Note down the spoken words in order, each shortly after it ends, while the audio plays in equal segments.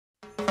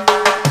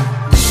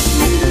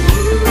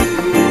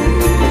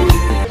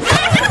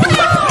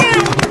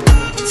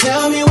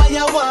Tell me what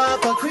you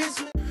want for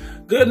Christmas.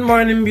 Good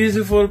morning,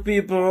 beautiful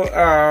people.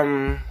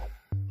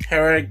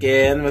 Here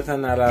again with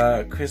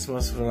another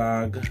Christmas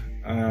vlog.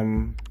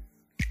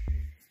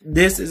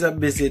 This is a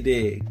busy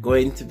day,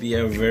 going to be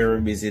a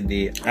very busy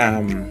day.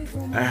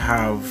 I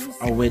have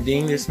a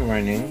wedding this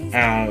morning,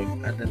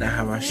 and then I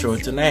have a show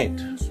tonight.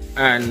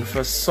 And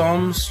for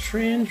some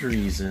strange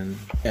reason,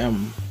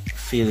 I'm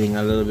feeling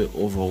a little bit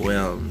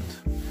overwhelmed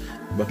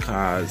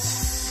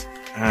because,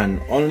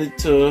 and only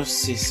to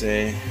see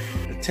say,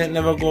 the tent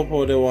never go up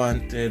how they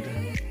wanted.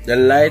 The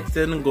light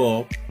didn't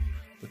go up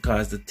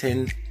because the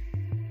tent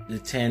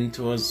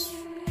was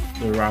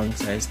the wrong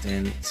size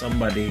tent.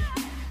 Somebody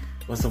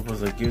was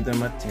supposed to give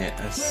them a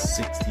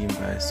 16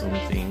 by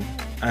something,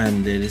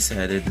 and they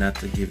decided not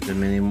to give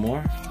them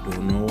anymore.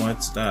 Don't know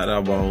what's that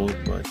about,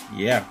 but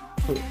yeah.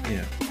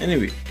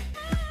 Anyway,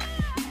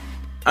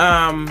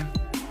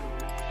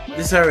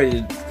 this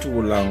already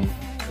too long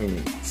for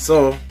me.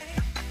 So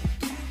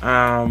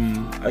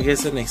I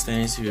guess the next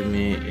time you see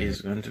me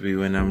is going to be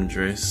when I'm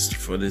dressed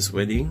for this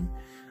wedding,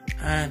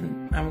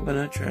 and I'm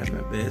gonna try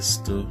my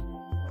best to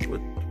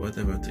put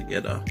whatever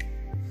together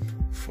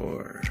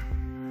for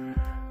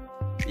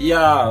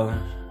y'all.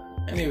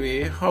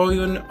 Anyway, how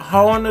you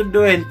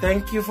doing?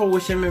 Thank you for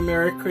wishing me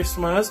Merry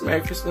Christmas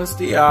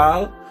to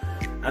y'all.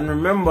 And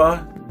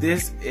remember,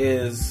 this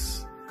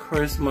is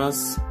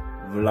Christmas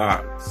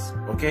vlogs,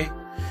 okay?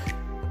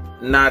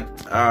 Not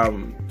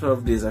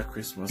 12 days of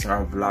Christmas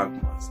or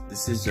vlogmas.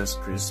 This is just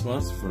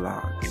Christmas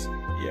vlogs.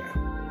 Yeah,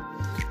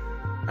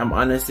 I'm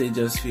honestly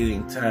just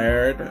feeling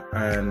tired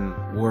and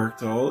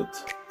worked out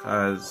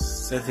because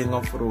setting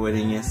up for the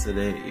wedding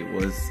yesterday, it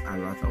was a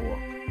lot of work.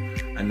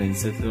 And then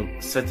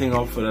setting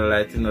up for the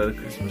lighting of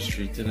the Christmas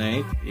tree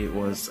tonight, it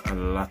was a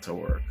lot of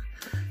work.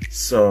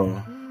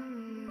 So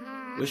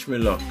wish me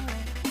luck.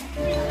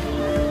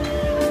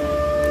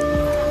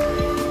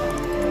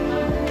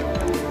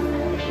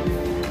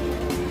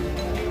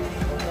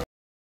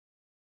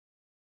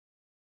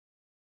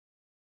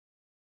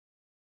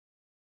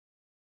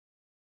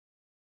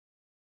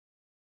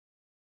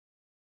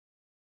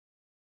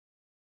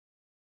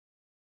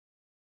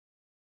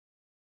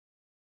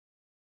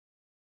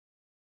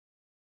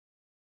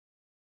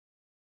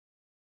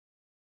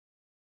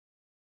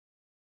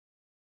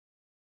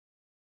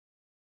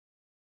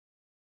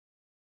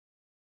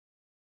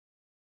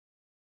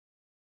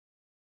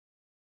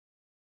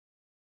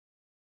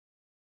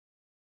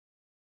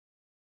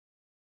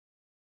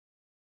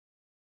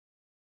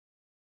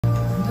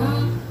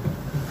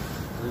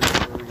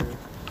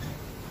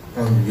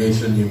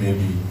 Congregation, you may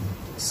be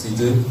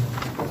seated.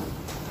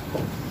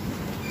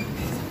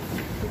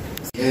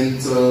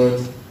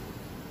 Entered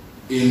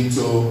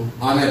into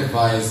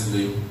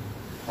unadvisedly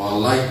or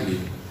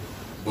lightly,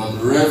 but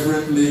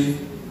reverently,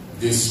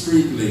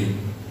 discreetly,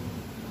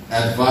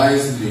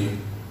 advisedly,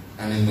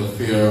 and in the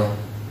fear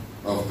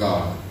of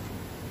God.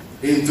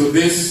 Into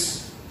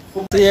this.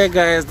 So yeah,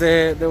 guys,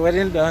 the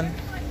wedding done.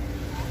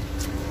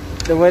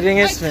 The wedding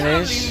is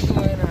finished.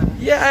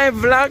 Yeah,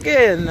 I'm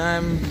vlogging.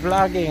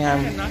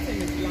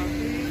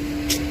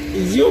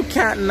 You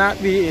can't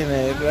not be in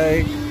it,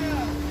 like,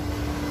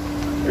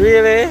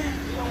 really?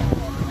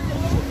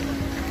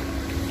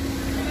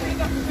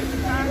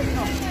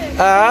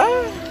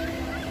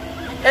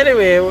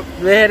 Anyway,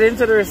 we're heading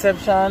to the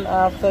reception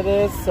after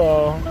this,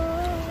 so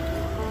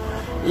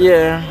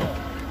yeah.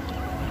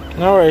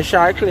 No worries,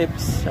 short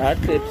clips.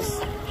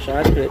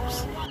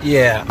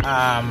 Yeah,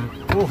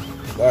 oh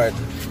God,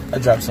 I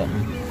dropped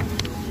something.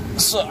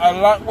 So a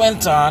lot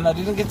went on. I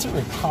didn't get to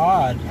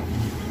record.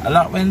 A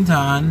lot went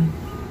on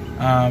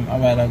a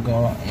while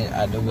ago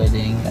at the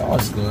wedding. That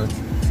was good.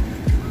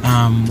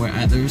 We're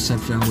at the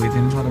reception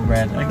waiting for the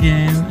bride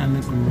again and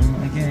the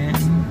groom again.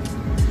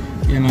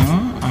 You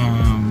know.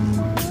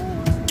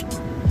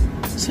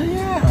 So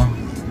yeah.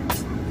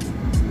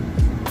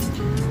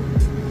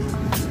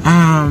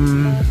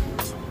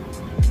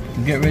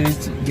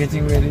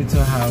 Getting ready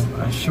to have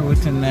a show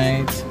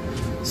tonight.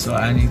 So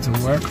I need to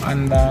work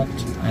on that.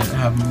 I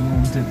haven't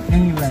mounted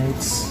any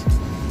lights.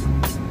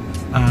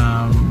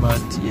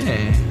 But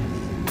yeah,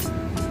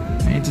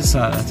 I need to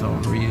sort that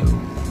out real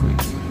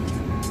quick.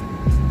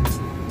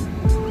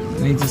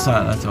 I need to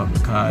sort that out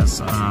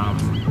because I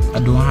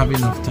don't have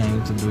enough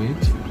time to do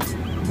it.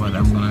 But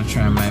I'm gonna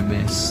try my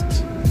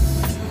best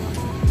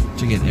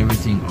to get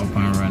everything up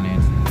and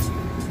running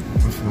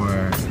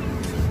before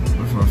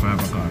 5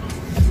 o'clock.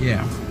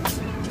 Yeah.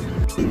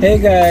 Hey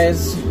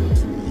guys.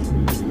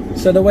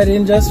 So the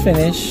wedding just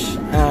finished.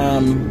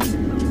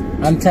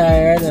 I'm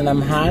tired and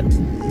I'm hot.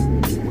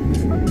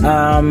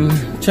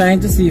 Trying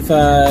to see if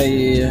I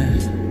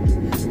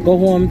go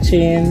home,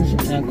 change,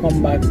 and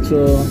come back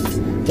to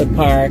the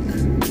park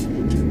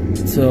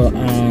to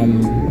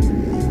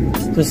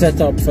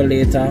set up for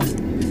later.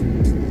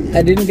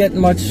 I didn't get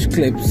much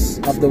clips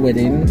of the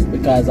wedding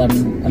because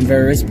I'm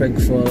very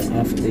respectful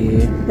of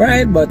the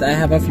bride, but I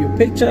have a few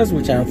pictures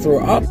which I'll throw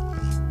up.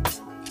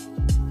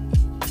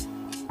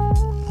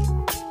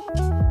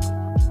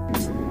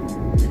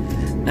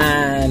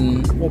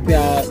 and hope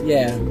y'all,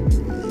 yeah.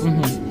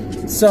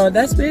 So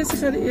that's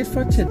basically it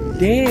for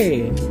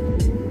today.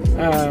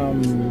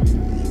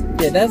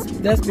 Yeah,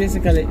 that's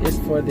basically it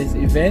for this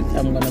event.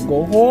 I'm gonna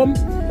go home,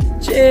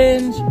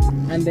 change,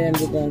 and then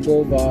we're gonna go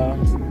over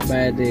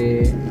by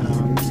the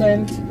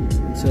tent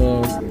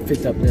to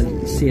fit up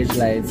the stage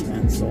lights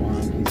and so on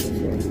and so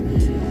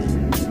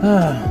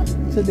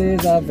forth. Today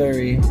is a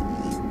very,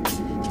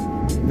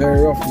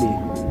 very rough day.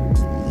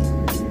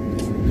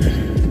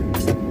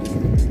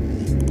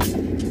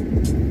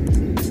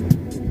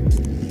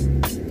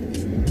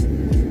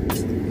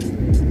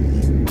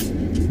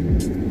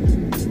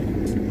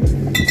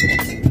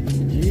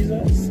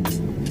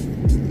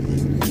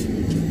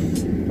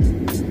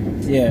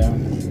 Yeah.